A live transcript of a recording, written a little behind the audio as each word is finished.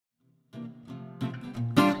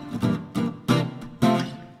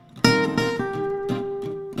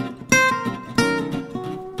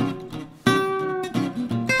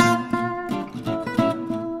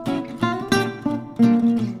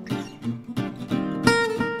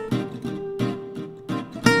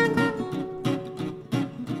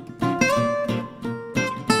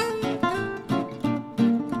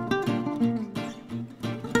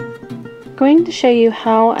going to show you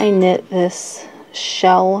how I knit this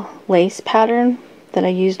shell lace pattern that I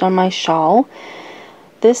used on my shawl.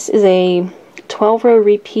 This is a 12-row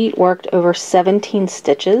repeat worked over 17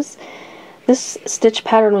 stitches. This stitch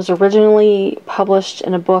pattern was originally published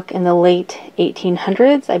in a book in the late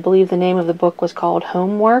 1800s. I believe the name of the book was called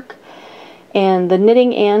Homework. And the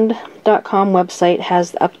knittingand.com website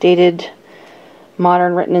has updated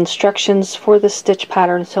modern written instructions for the stitch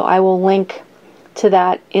pattern, so I will link to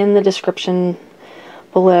that in the description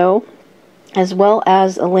below, as well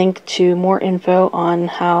as a link to more info on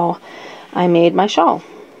how I made my shawl.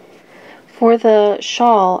 For the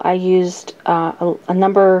shawl, I used a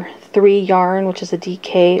number 3 yarn, which is a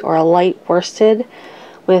DK or a light worsted,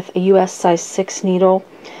 with a US size 6 needle.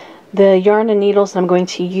 The yarn and needles that I'm going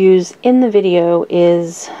to use in the video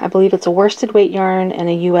is, I believe it's a worsted weight yarn and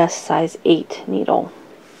a US size 8 needle.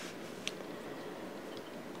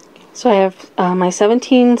 So I have my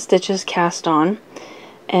 17 stitches cast on,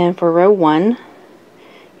 and for row 1 you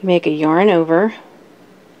make a yarn over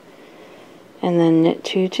and then knit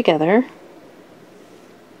 2 together,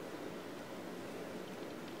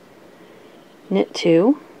 knit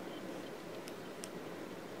 2,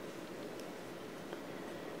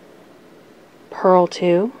 purl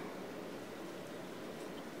 2,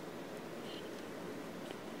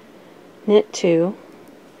 knit 2,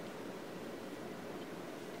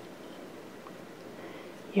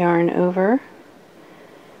 yarn over,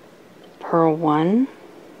 purl 1,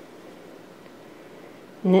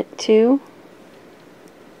 knit 2,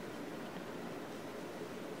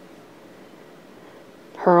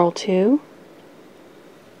 purl 2,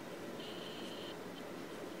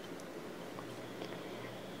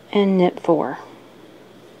 and knit 4.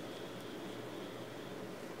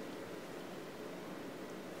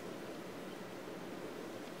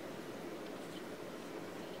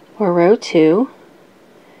 For row 2,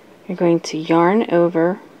 you're going to yarn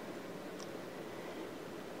over,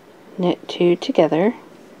 knit 2 together,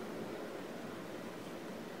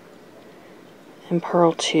 and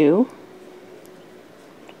purl 2,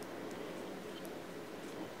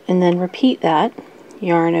 and then repeat that,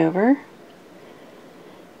 yarn over,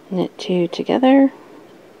 knit 2 together,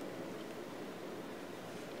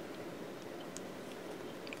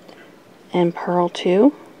 and purl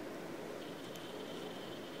 2,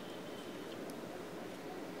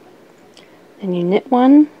 then you knit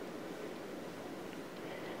 1,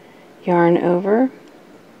 yarn over,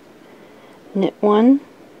 knit 1,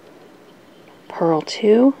 purl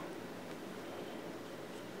 2,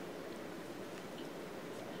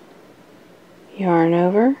 yarn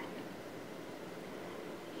over,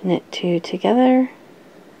 knit 2 together,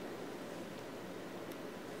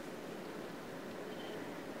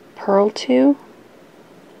 purl 2,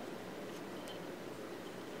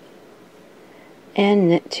 and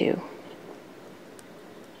knit 2.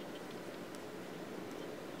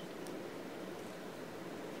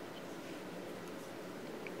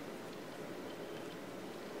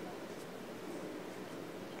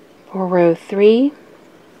 For row 3,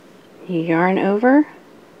 you yarn over,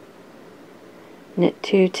 knit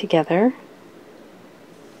 2 together,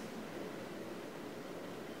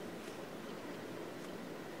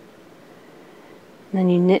 then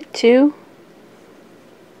you knit 2,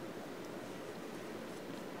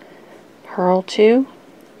 purl 2,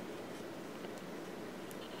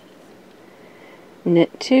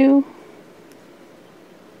 knit 2,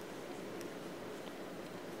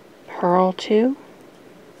 purl 2,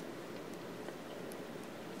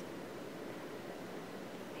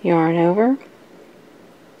 yarn over,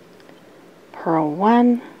 purl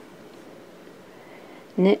 1,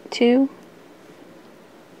 knit 2,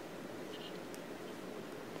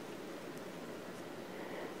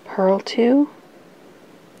 purl 2,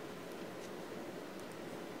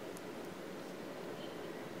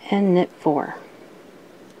 and knit 4.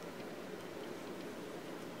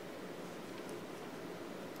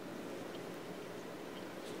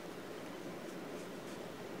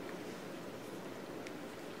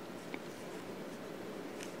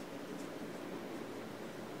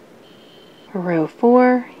 Row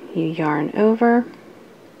 4, you yarn over,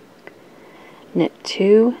 knit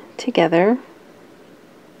 2 together,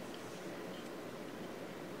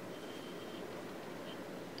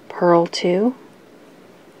 purl 2,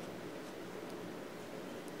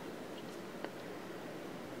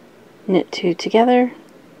 knit 2 together,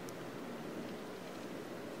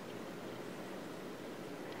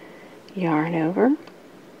 yarn over,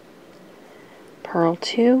 purl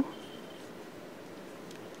 2,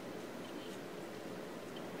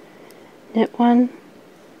 knit 1,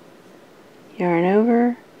 yarn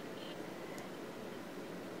over,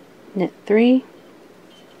 knit 3,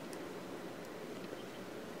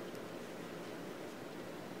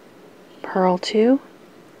 purl 2,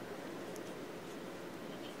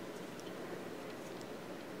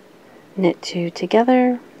 knit 2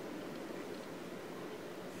 together,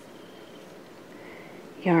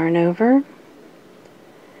 yarn over,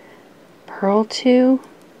 purl 2,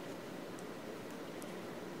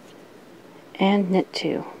 and knit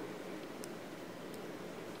 2.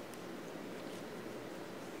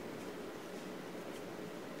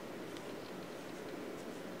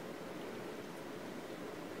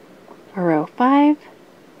 Row 5,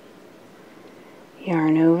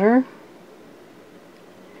 yarn over,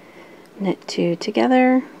 knit 2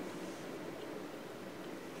 together,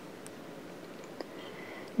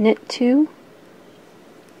 knit 2,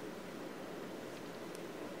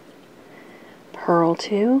 purl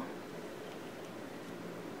 2,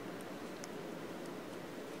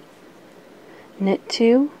 knit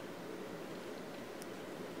 2,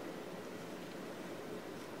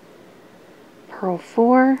 purl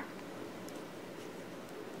 4,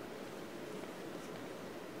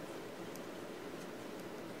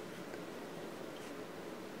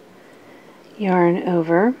 yarn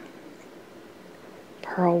over,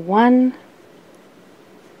 purl 1,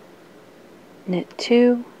 knit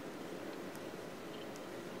 2,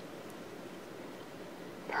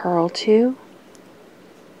 purl 2,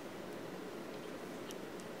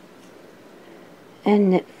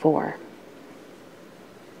 and knit 4.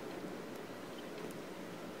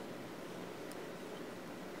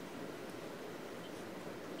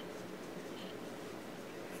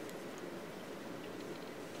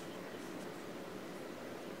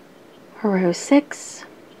 Row 6,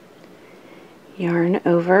 yarn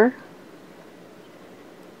over,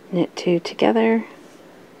 knit 2 together,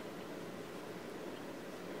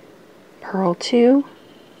 purl 2,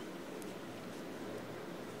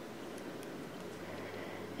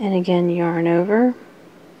 and again yarn over,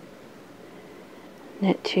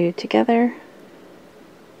 knit 2 together,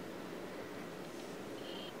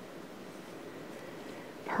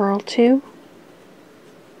 purl 2,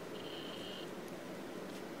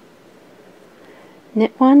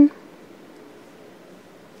 knit 1,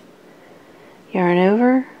 yarn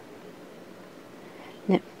over,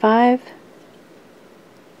 knit 5,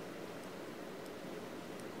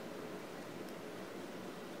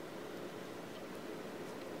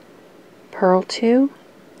 purl 2,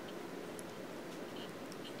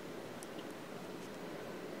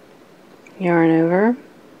 yarn over,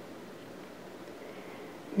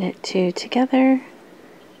 knit 2 together,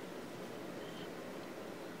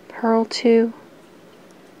 purl 2,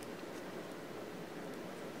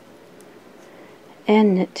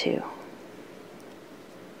 and knit 2.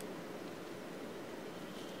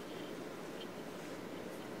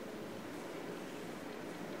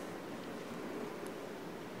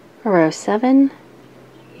 Row 7,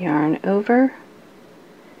 yarn over,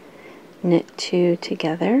 knit 2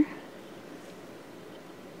 together,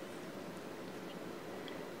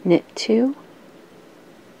 knit 2,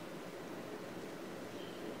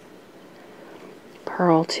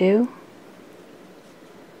 purl 2,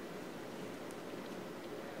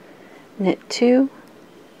 knit 2,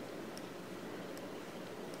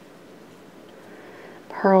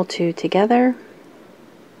 purl 2 together,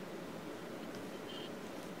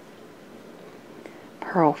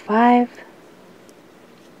 purl 5,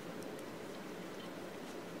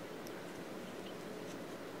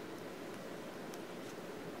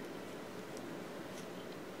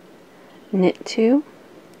 knit 2,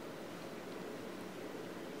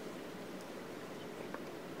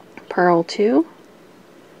 purl 2,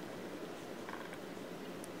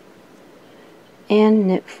 and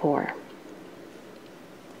knit 4.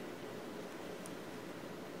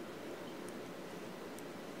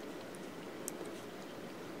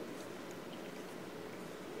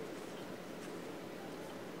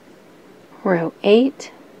 Row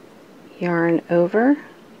 8, yarn over,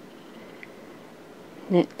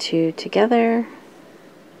 knit 2 together,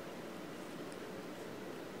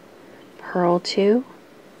 purl 2,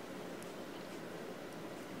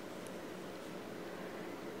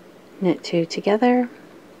 knit 2 together,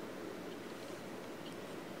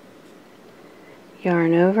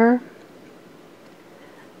 yarn over,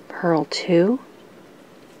 purl 2,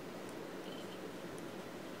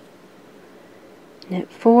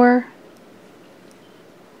 knit 4,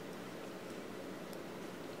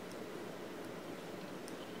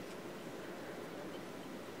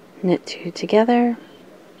 knit 2 together,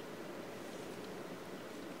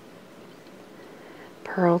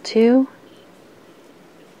 purl 2,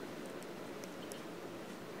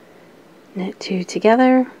 knit 2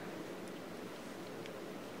 together,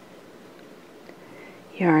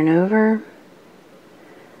 yarn over,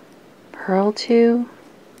 purl 2,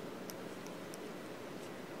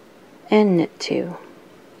 and knit 2.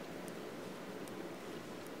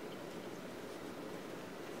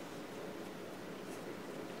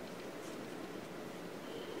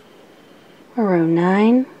 Row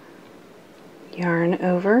 9, yarn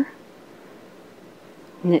over,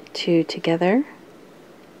 knit 2 together,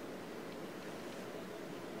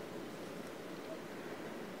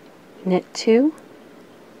 knit 2,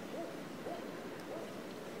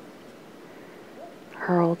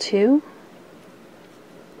 purl 2,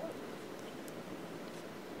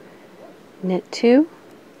 knit 2,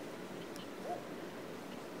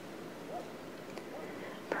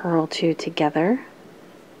 purl 2 together,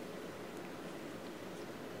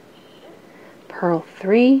 purl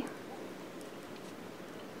 3,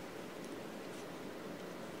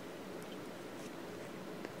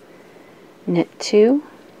 knit 2,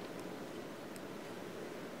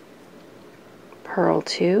 purl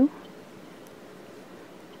 2,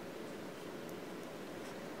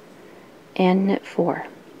 and knit 4.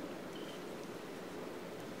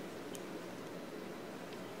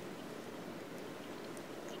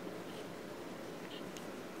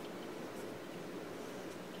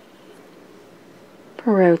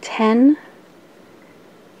 For row 10,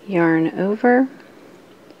 yarn over,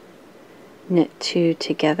 knit 2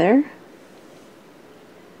 together,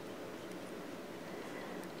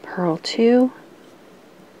 purl 2,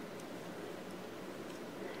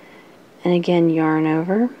 and again yarn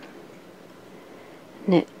over,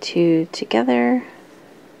 knit 2 together,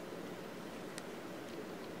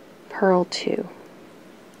 purl 2.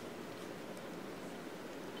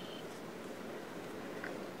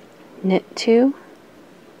 Knit 2,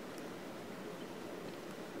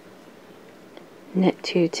 knit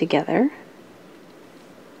 2 together,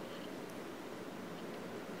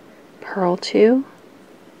 purl 2,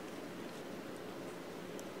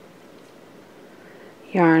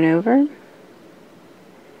 yarn over,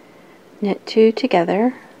 knit 2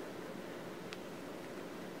 together,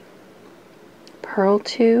 purl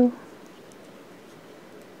 2,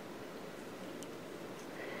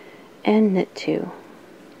 and knit 2.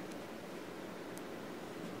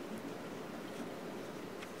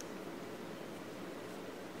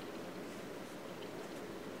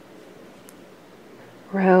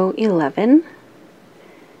 Row 11,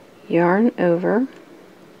 yarn over,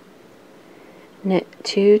 knit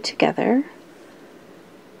 2 together,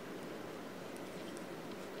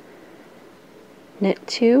 knit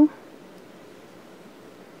 2,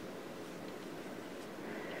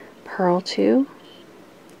 purl 2,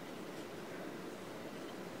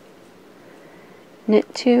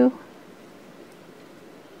 knit 2,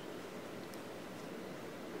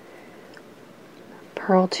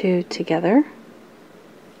 purl 2 together,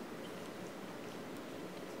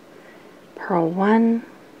 purl 1,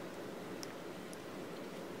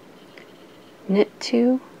 knit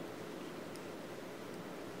 2,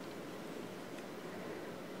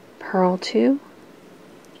 purl 2,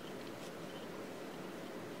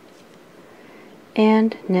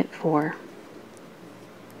 and knit 4.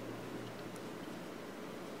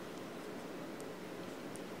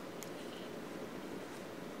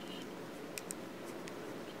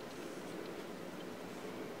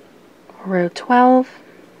 Row 12,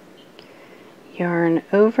 yarn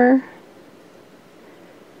over,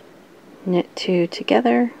 knit 2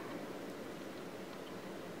 together,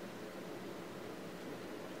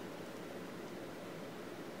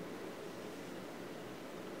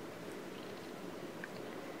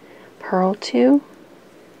 purl 2,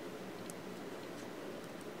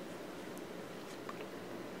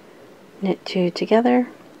 knit 2 together,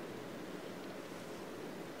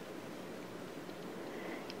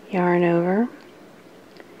 yarn over,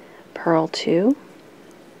 purl 2,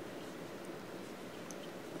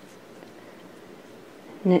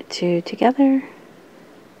 knit 2 together,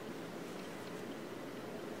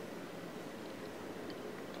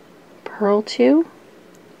 purl 2,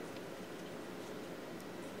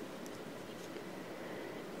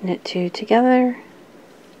 knit 2 together,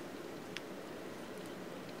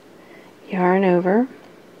 yarn over,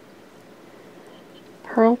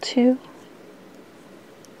 purl 2,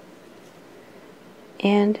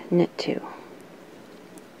 and knit 2.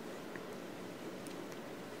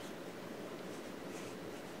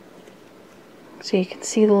 So you can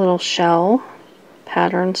see the little shell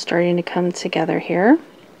pattern starting to come together here.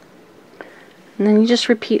 And then you just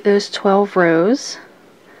repeat those 12 rows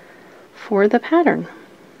for the pattern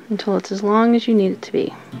until it's as long as you need it to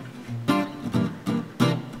be.